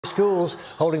Schools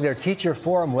holding their Teacher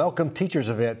Forum Welcome Teachers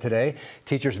event today.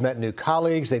 Teachers met new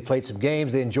colleagues, they played some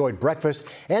games, they enjoyed breakfast,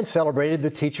 and celebrated the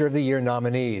Teacher of the Year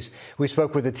nominees. We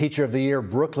spoke with the Teacher of the Year,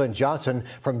 Brooklyn Johnson,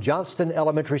 from Johnston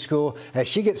Elementary School, as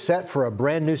she gets set for a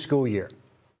brand new school year.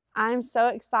 I'm so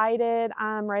excited.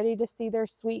 I'm ready to see their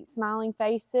sweet smiling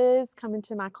faces come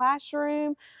into my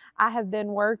classroom. I have been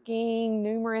working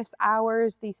numerous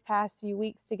hours these past few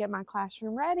weeks to get my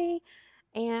classroom ready,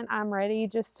 and I'm ready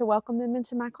just to welcome them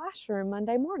into my classroom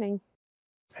Monday morning.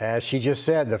 As she just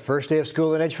said, the first day of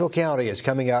school in Edgefield County is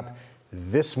coming up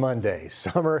this Monday.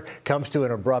 Summer comes to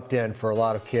an abrupt end for a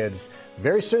lot of kids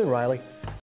very soon, Riley.